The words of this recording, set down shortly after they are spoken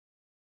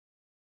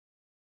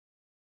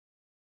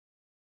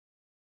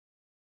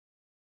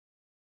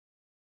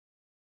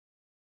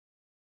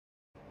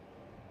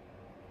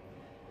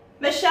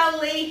Mishel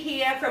Lee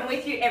here from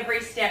With You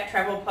Every Step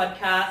Travel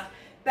Podcast,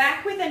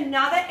 back with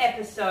another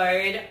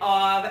episode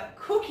of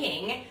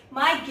cooking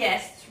my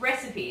guests'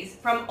 recipes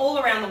from all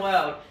around the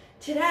world.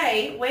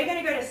 Today, we're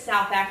going to go to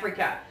South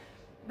Africa.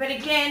 But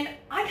again,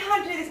 I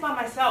can't do this by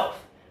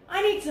myself.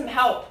 I need some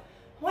help.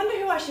 I wonder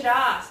who I should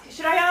ask.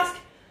 Should I ask?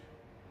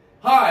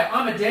 Hi,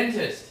 I'm a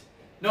dentist.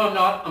 No, I'm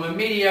not. I'm a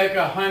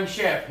mediocre home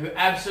chef who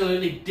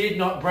absolutely did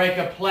not break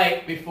a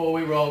plate before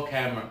we roll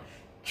camera.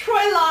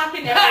 Troy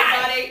Larkin,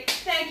 everybody.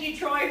 Thank you,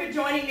 Troy, for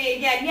joining me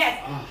again.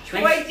 Yes,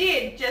 Troy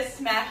did just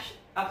smash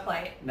a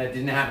plate. That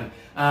didn't happen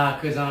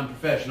because I'm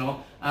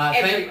professional.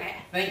 Everywhere.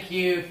 Thank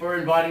you for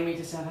inviting me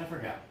to South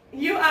Africa.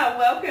 You are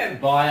welcome.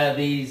 Via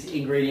these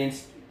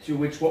ingredients to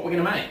which what we're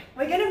going to make.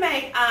 We're going to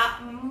make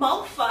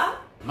Malva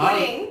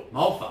Pudding.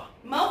 Malva.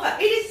 Malva.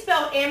 It is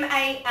spelled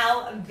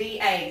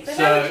M-A-L-V-A. So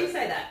how would you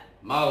say that?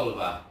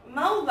 Malva.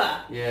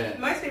 Malva. Yeah.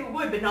 Most people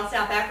would, but not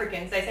South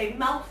Africans. They say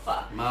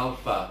Malva.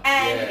 Malva.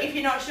 And if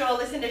you're not sure,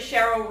 listen to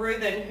Cheryl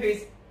Ruthven,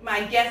 who's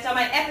my guest on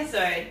my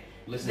episode,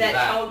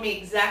 that told me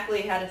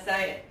exactly how to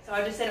say it. So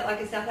I just said it like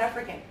a South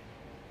African.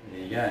 There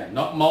you go.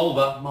 Not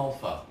Malva,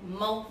 Malva.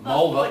 Malva.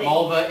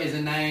 Malva is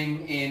a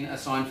name in a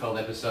Seinfeld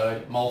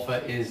episode.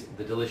 Malva is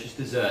the delicious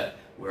dessert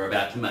we're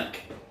about to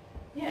make.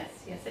 Yes,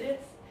 it is.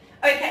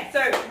 Okay,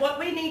 so what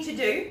we need to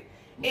do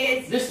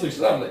is... This looks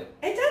lovely.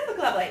 It does look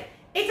lovely.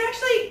 It's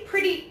actually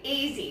pretty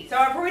easy. So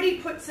I've already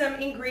put some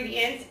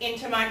ingredients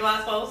into my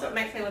glass bowl, so it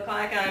makes me look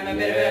like I'm a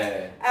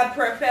bit of a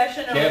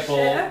professional Careful,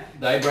 chef.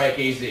 they break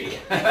easy.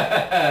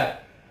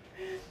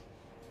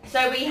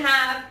 So we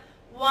have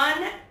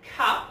 1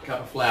 cup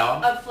of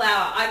flour.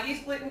 I've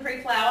used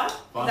gluten-free flour.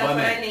 That's what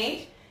I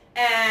need.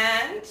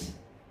 And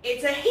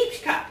it's a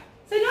heaped cup.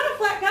 So not a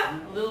flat cup.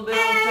 A little bit on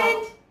top.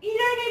 And you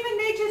don't even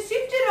need to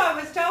sift it, I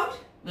was told.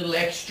 Little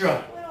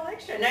extra.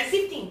 No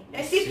sifting.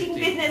 No sifting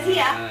business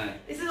here. No.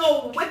 This is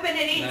all whipping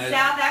it in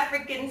South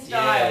African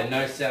style. Yeah,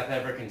 no South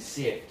African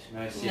sift.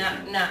 No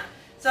sifting. No.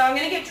 So I'm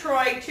going to get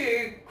Troy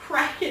to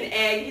crack an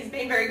egg. He's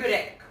been very good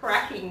at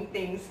cracking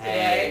things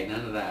today. Hey,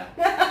 none of that.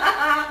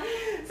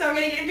 So I'm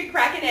going to get him to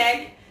crack an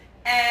egg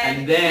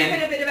and then,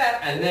 give it a bit of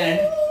a... And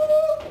then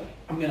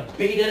I'm going to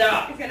beat it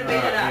up. He's going to beat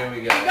it up. Here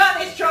we go. You got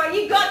this, Troy.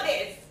 You got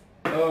this.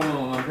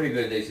 Oh, I'm pretty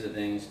good at these sort of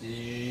things.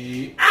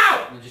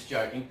 Ow! I'm just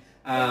joking.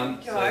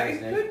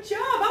 Good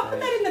job. I'll put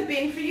that in the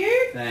bin for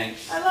you.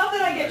 Thanks. I love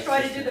that I get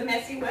Troy to do the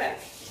messy work.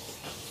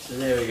 So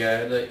there we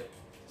go. Look,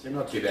 so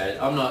not too bad.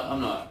 I'm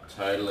not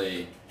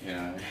totally,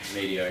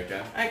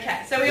 mediocre.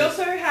 Okay, so we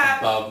also have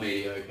above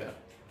mediocre.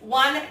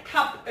 1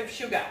 cup of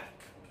sugar.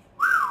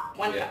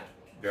 1 cup.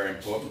 Very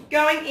important.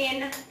 Going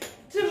in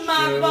to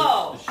my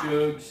bowl. The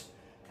shugs.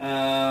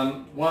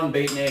 1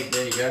 beaten egg.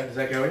 There you go. Does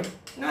that go in?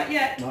 Not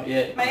yet. Not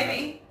yet.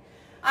 Maybe.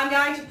 I'm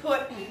going to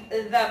put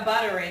the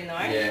butter in though.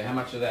 Yeah, how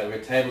much of that? We've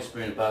got a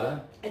tablespoon of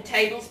butter. A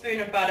tablespoon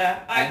of butter.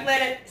 I've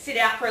let it sit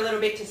out for a little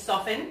bit to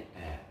soften.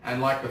 Yeah.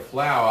 And like the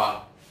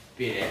flour,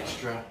 bit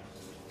extra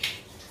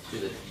to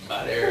the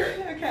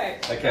butter. Okay.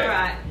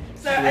 Alright.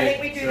 So I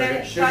think we do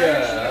the sugar. butter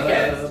and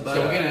sugar first.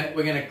 So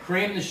we're gonna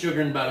cream the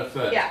sugar and butter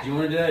first. Yeah. Do you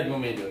want to do that or do you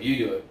want me to do it? You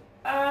do it.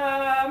 Do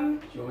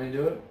you want me to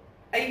do it?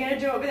 Are you going to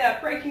do it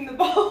without breaking the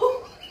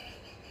bowl?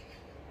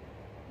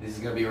 This is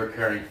going to be a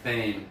recurring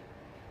theme.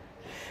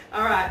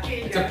 Alright, here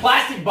you It's go. a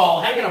plastic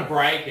bowl. How are you going to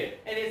break it?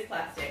 It is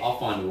plastic. I'll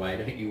find a way.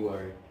 Don't you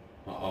worry.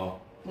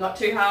 Uh-oh. Not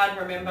too hard,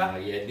 remember?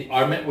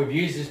 Yeah. We've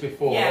used this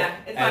before. Yeah,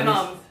 it's my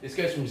mum's. This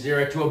goes from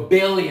 0 to 1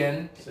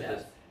 billion. So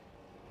does.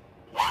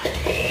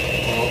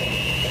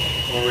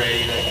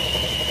 Already.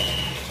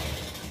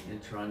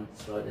 Try and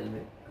slide in a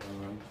bit.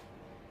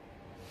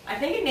 I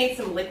think it needs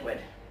some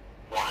liquid.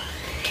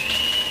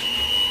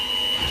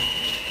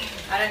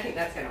 I don't think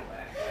that's going to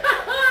work.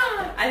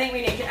 I think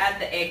we need to add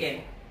the egg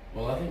in.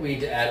 Well, I think we need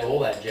to add all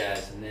that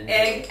jazz and then...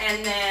 Egg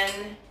and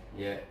then...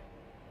 Yeah.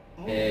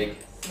 Ooh, egg.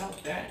 Smells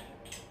good.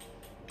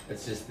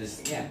 It's just this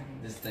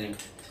thing.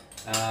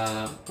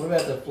 What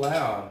about the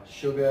flour?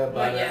 Sugar,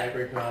 butter,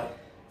 apricot.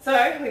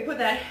 So, we put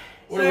that...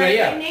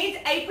 It needs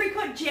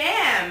apricot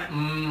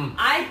jam.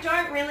 I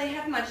don't really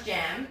have much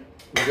jam.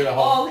 We've got a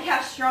whole... Oh, look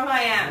how strong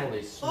I am.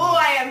 Oh,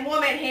 I am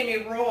woman, hear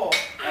me roar.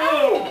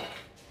 Oh.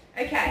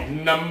 Okay.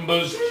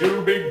 Numbers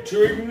too big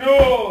to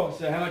ignore.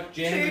 So how much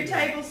jam? 2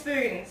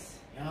 tablespoons.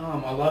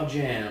 Yum, I love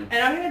jam.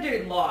 And I'm going to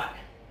do a lot.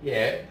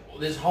 Yeah,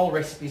 this whole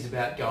recipe's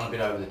about going a bit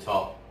over the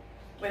top.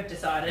 We've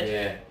decided.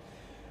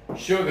 Yeah.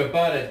 Sugar,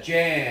 butter,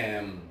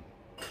 jam,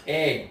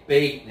 egg,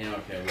 beat. Now,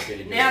 okay, we're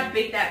getting Now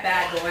beat that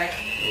bad boy.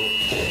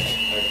 Oops.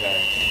 Okay.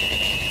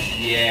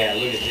 Yeah,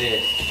 look at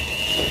this.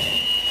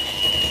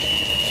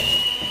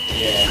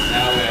 Yeah,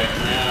 now we're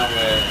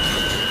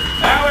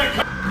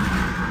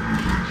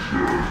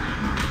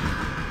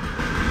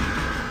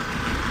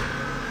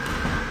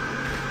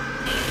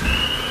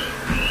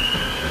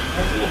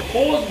that's a little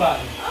pause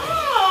button.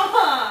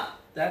 Oh!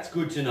 That's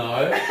good to know.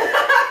 I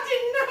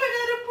didn't know it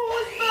had a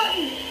pause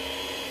button.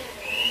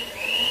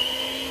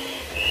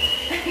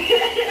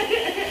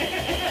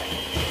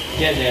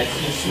 Get there, it's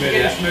just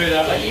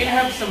smoother. Like you're gonna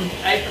have some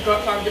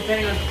apricot,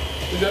 depending on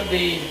we've got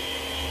the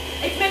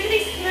It's meant to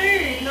be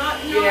smooth, not.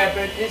 Yeah,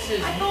 but this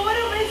is. I thought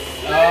it was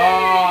smooth.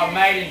 Oh,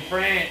 made in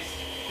France.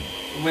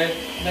 We're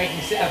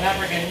making South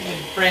African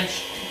with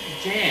French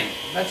jam.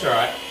 That's all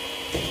right.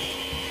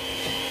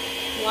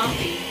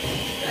 Lumpy.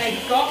 They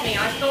got me.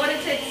 I thought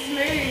it said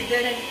smooth,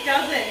 and it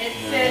doesn't. It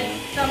says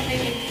something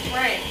in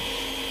French.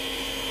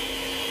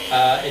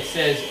 It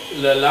says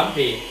le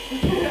lumpy.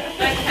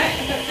 Okay,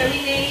 so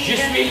we need. Je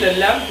suis le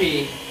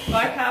lumpy.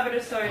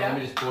 Bicarbonate soda. Let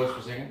me just pause for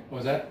a second. What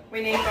was that?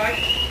 We need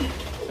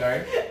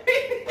Sorry?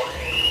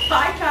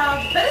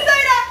 bicarbonate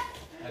soda.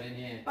 I didn't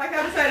hear.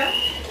 Bicarbonate soda.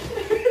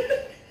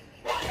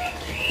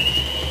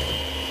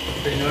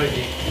 Pretty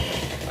noisy.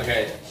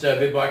 Okay, so a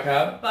bit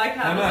bicarb.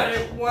 How much?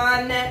 Bicarbonate soda,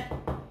 1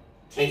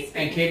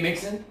 teaspoon. And keep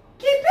mixing?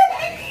 Keep it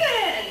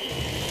mixing.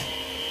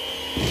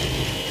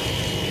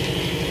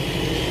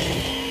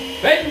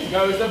 Then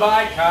goes the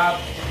bicarb.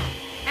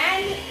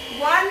 And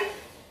 1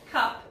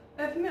 cup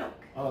of milk.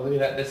 Oh, look at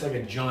that. That's like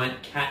a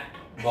giant cat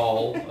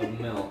bowl of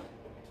milk.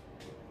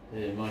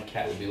 Yeah, my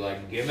cat would be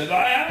like, give me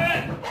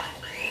that!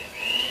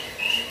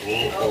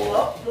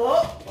 Oh.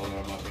 Hold on,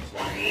 I'm not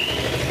concerned.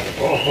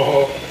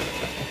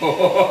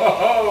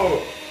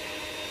 Oh.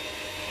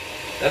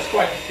 That's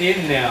quite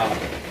thin now.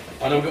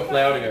 Oh no, we've got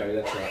flour to go,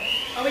 that's right.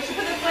 Oh, we should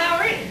put the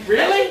flour in.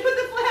 Really? Let's just put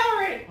the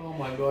flour in. Oh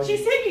my god. She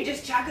said you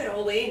just chuck it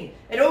all in.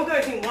 It all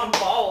goes in one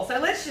bowl, so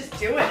let's just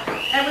do it.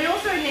 And we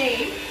also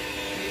need...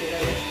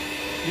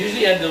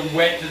 Usually add the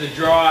wet to the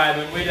dry,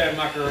 but we don't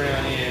muck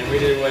around here. We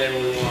do whatever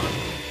we want.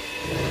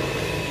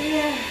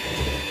 Yeah.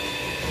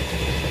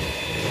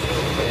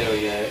 There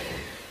we go.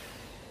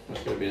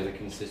 That's got a bit of the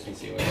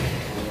consistency.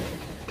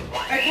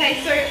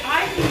 Okay, so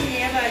I've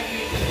never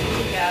used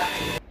vinegar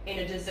in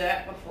a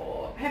dessert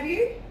before. Have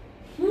you?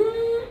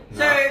 No.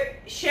 So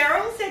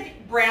Cheryl said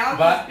brown is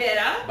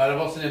better. But I've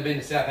also never been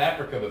to South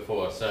Africa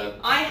before, so...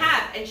 I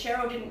have, and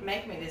Cheryl didn't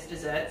make me this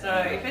dessert, so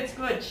if it's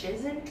good,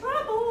 she's in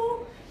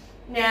trouble.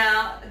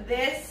 Now,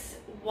 this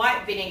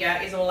white vinegar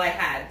is all I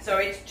had, so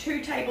it's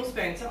 2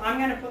 tablespoons, so I'm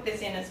going to put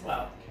this in as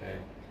well. Okay.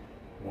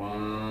 1,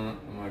 oh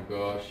my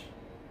gosh.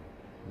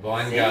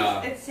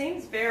 Vinegar. It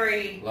seems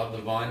very... Love the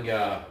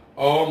vinegar.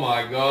 Oh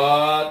my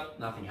god.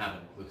 Nothing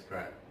happened. Looks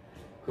great.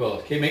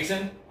 Cool. Keep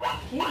mixing.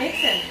 Keep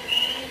mixing.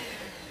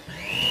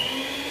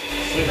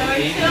 Slip So it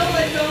in. until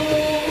it's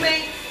all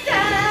mixed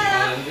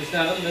up. Just a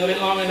little bit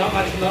longer, not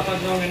much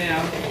longer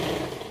now.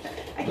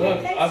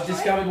 Look, I've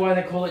discovered why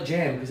they call it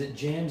jam, because it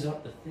jams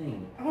up the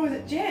thing. Oh, is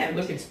it jam?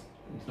 Look, it's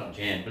not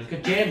jam, but it's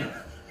got jam in it.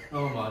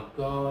 Oh my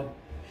god.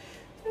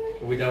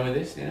 Are we done with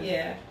this now?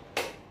 Yeah.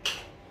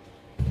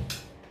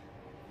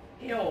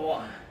 Ew.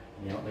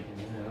 Yeah, we can.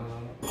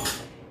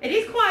 It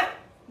is quite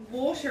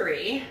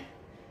watery,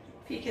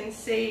 if you can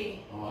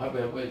see. Oh, I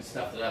hope we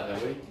stuffed it up,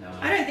 have we? No.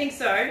 I don't think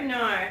so,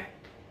 no.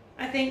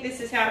 I think this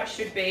is how it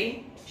should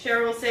be.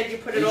 Cheryl said you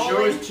put it all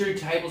sure in. it's 2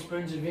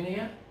 tablespoons of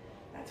vinegar?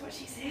 That's what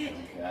she said.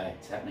 Okay,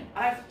 it's happening.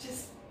 I've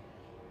just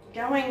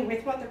going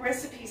with what the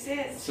recipe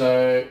says.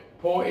 So,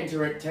 pour into a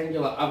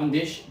rectangular oven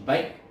dish,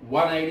 bake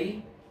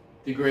 180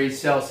 degrees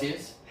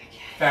Celsius,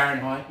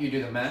 Fahrenheit, you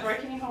do the math. Troy,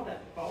 can you hold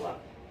that bowl up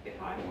a bit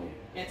higher?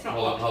 Yeah, it's not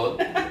Hold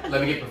up.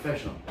 Let me get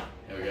professional.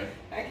 There we go.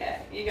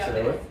 Okay, you got So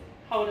this. what?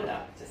 Hold it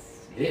up,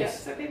 just This?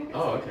 so people can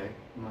Oh, okay.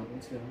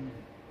 What's going on there?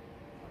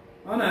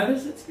 Oh no,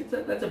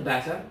 that's a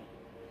batter.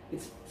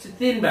 It's a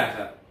thin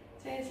batter.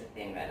 see. There's a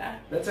thin batter.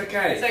 That's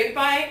okay. So if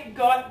I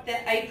got the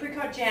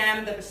apricot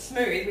jam that was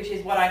smooth, which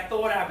is what I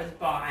thought I was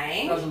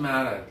buying, Doesn't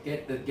matter.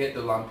 Get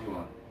the lumpy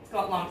one. it's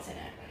got lumps in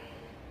it.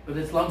 But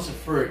it's lumps of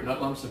fruit,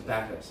 not lumps of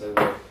batter. So.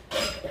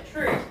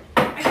 True.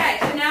 Okay,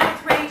 so now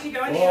it's ready to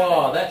go in the oven.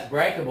 Oh, that's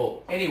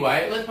breakable.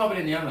 Anyway, let's pop it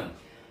in the oven.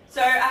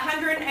 So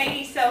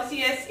 180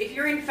 Celsius. If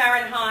you're in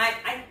Fahrenheit,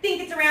 I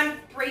think it's around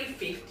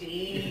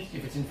 350.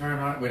 If it's in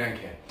Fahrenheit, we don't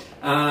care.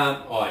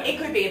 It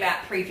could be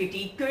about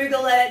 350.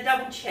 Google it,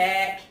 double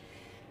check.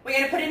 We're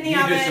going to put it in the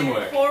You do some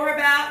oven work. for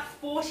about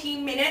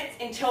 40 minutes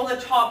until the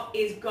top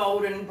is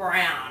golden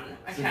brown.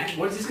 Okay. So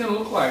what is this going to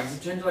look like? Does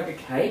it turn to like a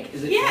cake?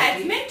 Is it? Yeah, cakey?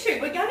 it's meant to.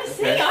 We're going to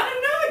see. Okay. I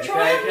don't know,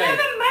 Troy. Okay, I've okay.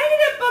 never made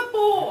it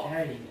before.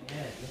 Okay,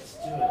 yeah, let's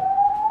do it.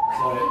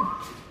 So.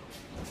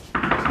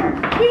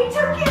 We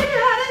took it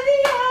out of the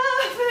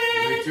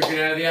oven. We took it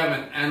out of the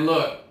oven, and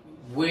look,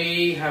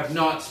 we have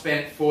not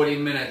spent 40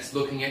 minutes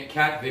looking at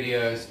cat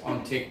videos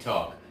on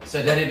TikTok,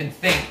 so don't even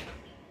think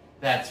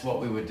that's what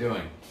we were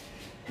doing.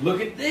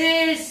 Look at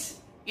this!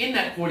 In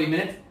that 40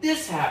 minutes,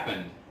 this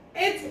happened.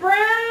 It's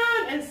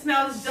brown and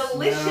smells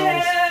delicious.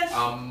 Smells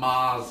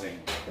amazing.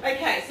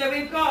 Okay, so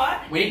we've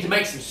got We need to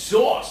make some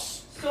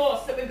sauce.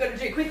 sauce that we've got to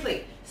do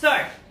quickly. So,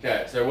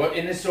 Okay, so what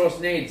in this sauce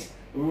needs?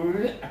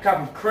 A cup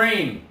of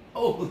cream.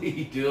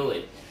 Holy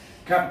dooly.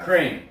 Cup of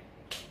cream.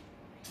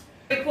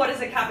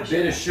 3/4 a cup of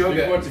Bit of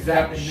sugar. 3/4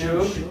 Exactly.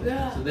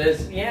 Sugar. So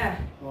there's. Yeah.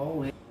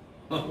 Holy.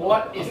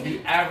 What is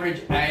the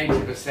average age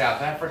of a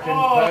South African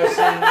Oh.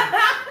 person?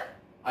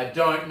 I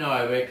don't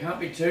know, but it can't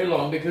be too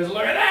long because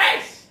look at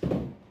this!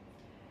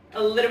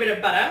 A little bit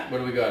of butter. What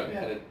do we got? We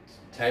had a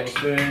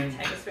tablespoon.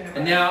 Tablespoon of butter.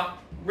 And now,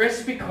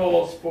 recipe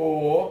calls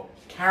for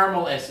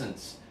caramel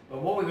essence.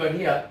 But what we've got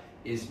here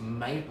is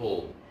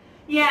maple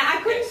Yeah,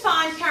 I couldn't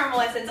find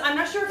caramel essence. I'm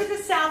not sure if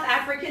it's a South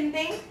African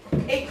thing.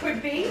 It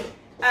could be.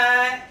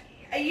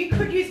 You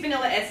could use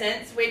vanilla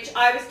essence, which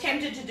I was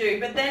tempted to do,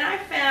 but then I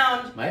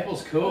found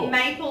Maple's cool.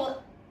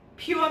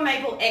 Pure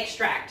maple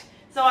extract.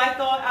 So I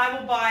thought I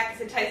will buy it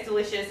because it tastes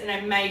delicious and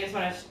I may just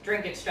want to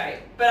drink it straight.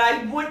 But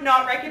I would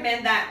not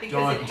recommend that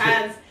because it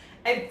has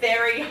a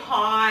very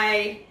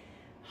high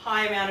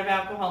amount of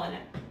alcohol in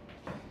it.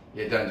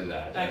 Yeah, don't do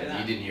that. Don't do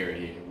that. You didn't hear it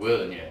here.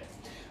 Well, yeah.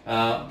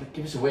 But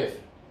give us a whiff.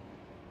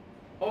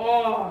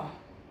 Oh,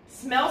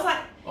 smells like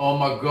Oh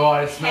my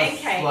god, it smells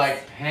pancakes.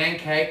 like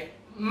pancake.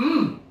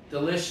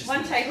 Delicious.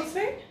 1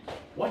 tablespoon.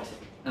 What?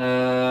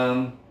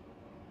 Can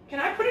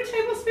I put a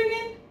tablespoon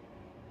in?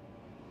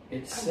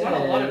 It I says... want a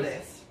lot of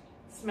this.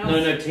 Smells.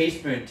 No,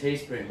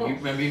 teaspoon. You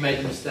remember you made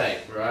the mistake,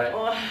 right?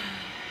 Oh,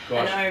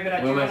 Gosh. I know, but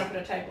I do Almost- want to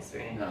put a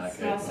tablespoon in. No, okay. It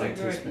smells so one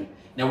good. teaspoon.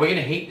 Now we're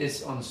gonna heat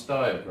this on the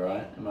stove,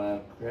 right? Am I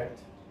correct?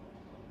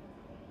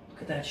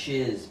 Look at that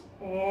shiz.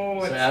 Oh,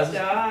 So it's ours is-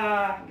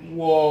 dark.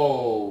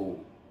 Whoa.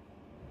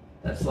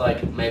 That's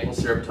like maple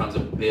syrup times a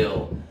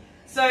bill.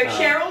 So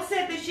Cheryl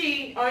said that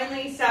she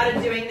only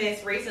started doing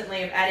this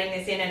recently, of adding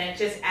this in, and it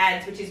just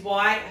adds, which is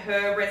why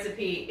her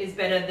recipe is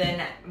better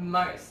than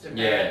most,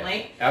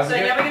 apparently. Yeah. So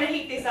now we're going to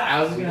heat this up.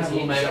 Ours is gonna have a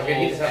little Heat I'm gonna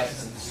heat this up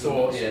essence. to the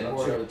sauce. Yeah, Not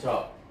pour sure it. at the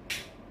top.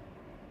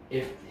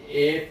 If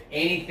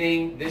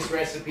anything, this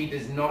recipe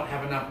does not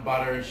have enough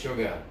butter and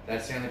sugar.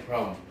 That's the only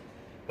problem.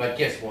 But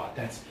guess what?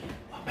 That's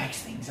what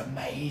makes things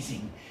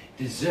amazing.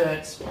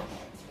 Desserts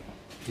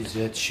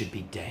should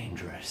be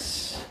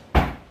dangerous.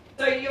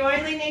 So you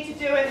only need to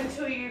do it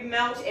until you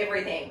melt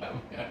everything.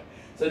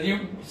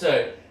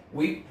 So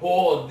we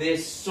pour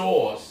this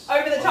sauce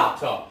Over the on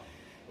top.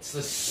 It's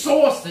the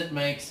sauce that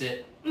makes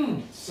it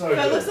so good.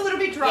 It looks a little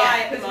bit dry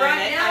Yeah, at the 'cause moment.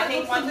 right now I it think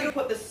looks once a we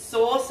little- put the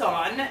sauce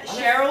on,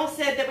 Cheryl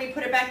said that we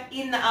put it back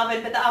in the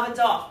oven, but the oven's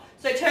off.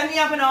 So turn the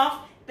oven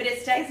off, but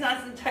it stays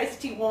nice and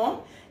toasty warm.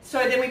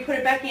 So then we put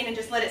it back in and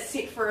just let it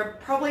sit for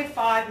probably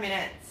 5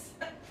 minutes.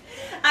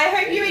 I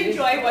hope you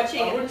enjoy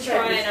watching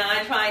Troy and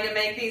I trying to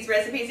make these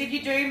recipes. If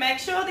you do, make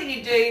sure that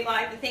you do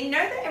like the thing. Know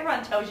that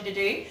everyone tells you to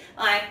do.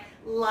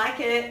 Like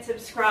it,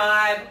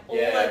 subscribe, all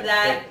of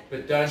that.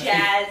 But don't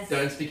jazz.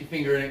 don't stick your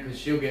finger in it because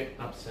she'll get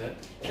upset.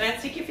 Don't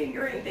stick your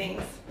finger in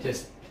things.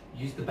 Just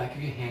use the back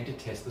of your hand to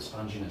test the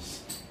sponginess.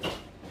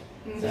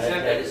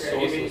 That is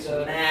sauce.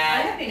 I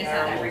have been to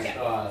South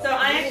Africa. So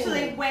I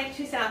actually went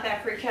to South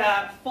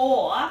Africa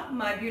for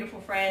my beautiful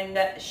friend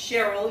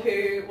Cheryl,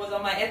 who was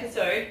on my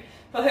episode,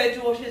 for her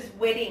daughter's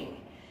wedding.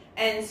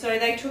 And so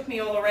they took me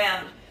all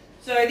around.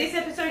 So this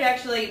episode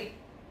actually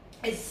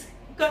has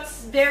got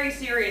very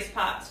serious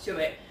parts to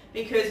it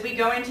because we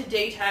go into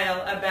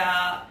detail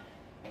about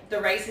the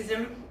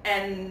racism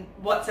and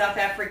what South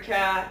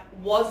Africa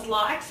was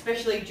like,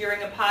 especially during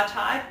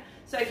apartheid.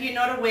 So if you're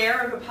not aware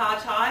of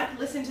apartheid,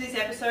 listen to this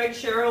episode.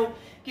 Cheryl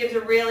gives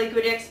a really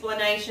good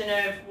explanation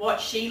of what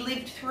she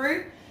lived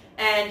through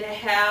and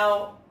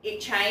how it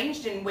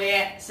changed and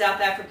where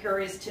South Africa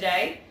is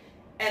today.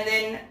 And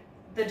then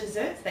the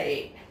desserts they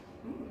eat.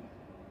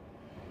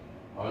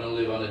 I want to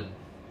live on a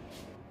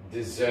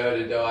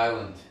deserted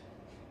island.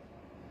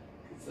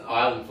 It's an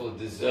island full of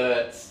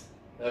desserts.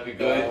 That'd be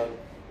good.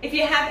 If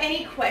you have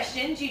any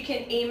questions, you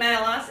can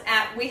email us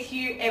at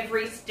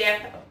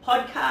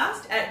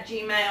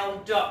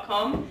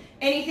withyoueverysteppodcast@gmail.com.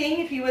 Anything,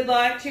 if you would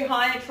like to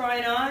hire Troy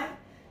and I,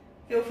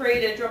 feel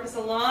free to drop us a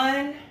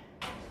line.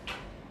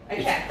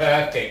 It's Okay.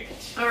 perfect.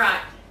 All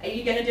right. Are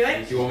you going to do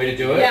it? Do you want me to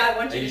do it? Yeah, I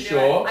want you Are to you do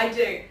sure? it. I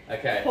do.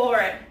 Okay. Pour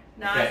it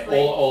nicely.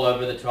 Okay, all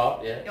over the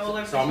top, yeah. All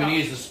over so the I'm going top. to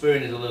use the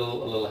spoon as a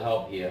little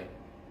help here.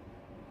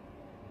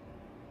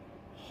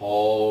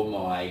 Oh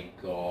my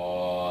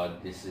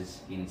god, this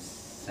is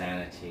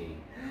insanity.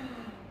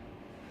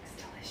 It's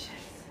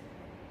delicious.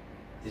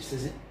 This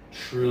is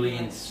truly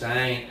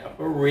insane.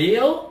 For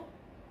real?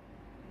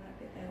 That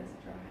bit there was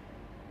dry.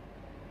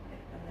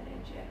 On that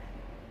edge, yeah.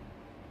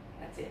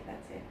 That's it.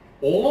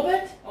 All of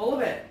it? All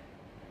of it.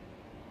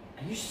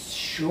 Are you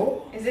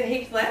sure? Is there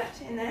heaps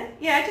left in there?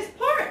 Yeah, just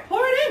pour it.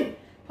 Pour it in.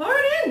 Pour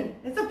it in.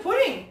 It's a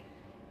pudding.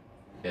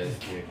 Yes,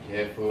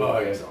 careful.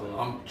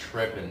 I'm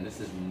tripping. This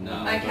is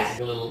nuts. Okay. It's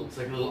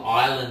like a little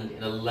island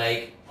in a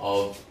lake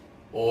of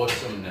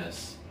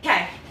awesomeness.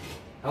 Okay.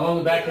 How long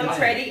the back? It looks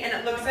ready and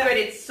it looks good.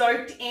 It's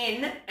soaked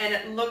in and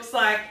it looks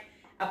like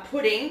a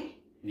pudding.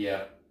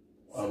 Yeah.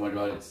 Oh my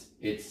god,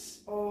 it's.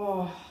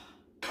 Oh.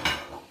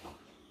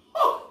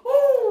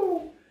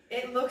 Oh.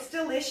 It looks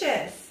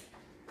delicious.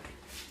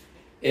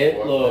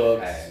 It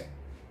looks.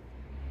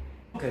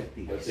 Okay.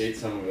 Let's eat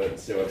some of it and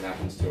see what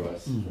happens to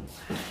us.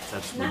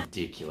 That's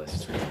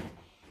ridiculous.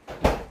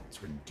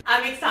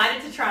 I'm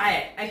excited to try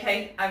it.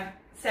 Okay, I've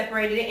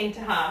separated it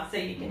into half so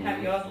you can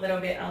have yours a little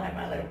bit and I'll have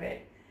my little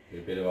bit. A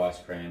bit of ice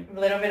cream. A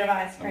little bit of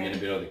ice I'm cream. getting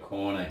a bit of the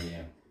corner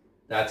here.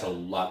 That's a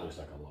lot. Looks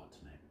like a lot to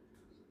me.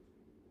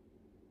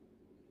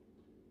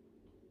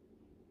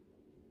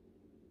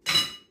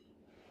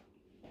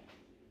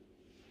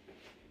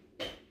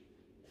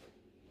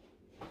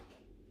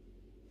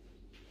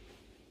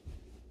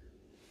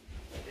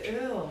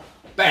 Ew.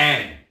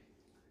 Bang!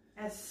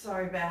 That's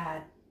so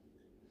bad.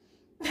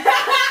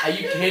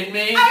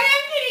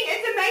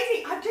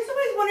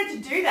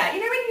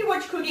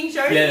 watch cooking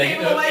shows, Yeah,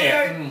 people always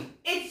go, mm.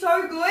 it's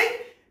so good.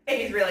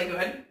 It is really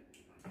good.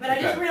 But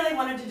I just really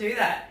wanted to do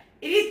that.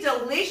 It is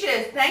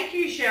delicious. Thank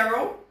you,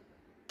 Cheryl.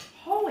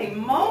 Holy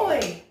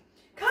moly.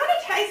 Kind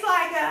of tastes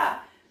like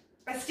a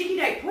sticky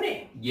date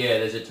pudding. Yeah,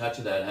 there's a touch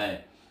of that,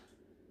 hey.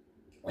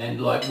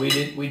 And like we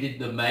did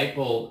the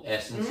maple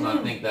essence, and I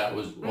think that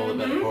was all the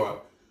better for it.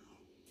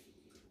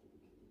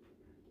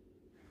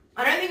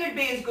 I don't think it would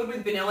be as good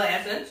with vanilla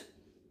essence.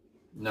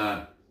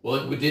 No.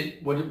 Well, we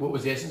did. What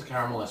was the essence?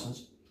 Caramel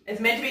essence. It's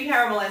meant to be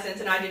caramel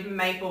essence, and I did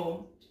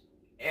maple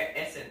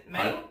essence.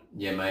 Maple?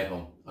 Yeah,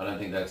 maple. I don't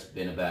think that's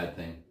been a bad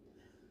thing.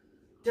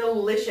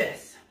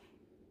 Delicious.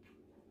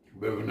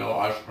 Bit of vanilla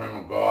ice cream,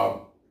 oh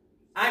God.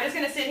 I'm just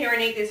going to sit here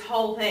and eat this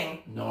whole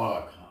thing. No,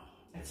 I can't.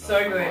 It's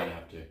so good. I might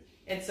have to.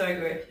 It's so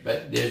good.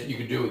 But you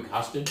could do it with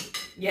custard.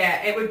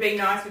 Yeah, it would be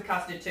nice with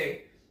custard too.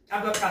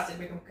 I've got custard.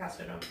 We can put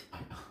custard on.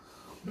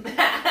 This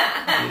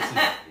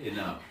is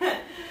enough.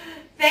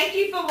 Thank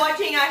you for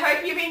watching. I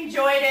hope you've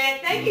enjoyed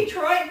it. Thank you,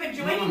 Troy, for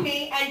joining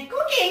me and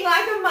cooking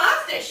like a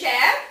master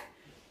chef.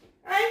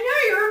 I know,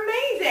 you're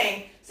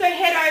amazing. So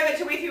head over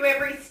to With You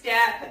Every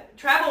Step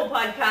Travel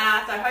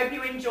Podcast. I hope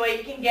you enjoy.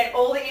 You can get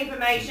all the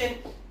information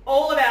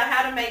all about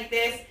how to make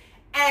this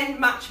and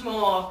much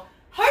more.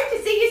 Hope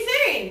to see you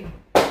soon.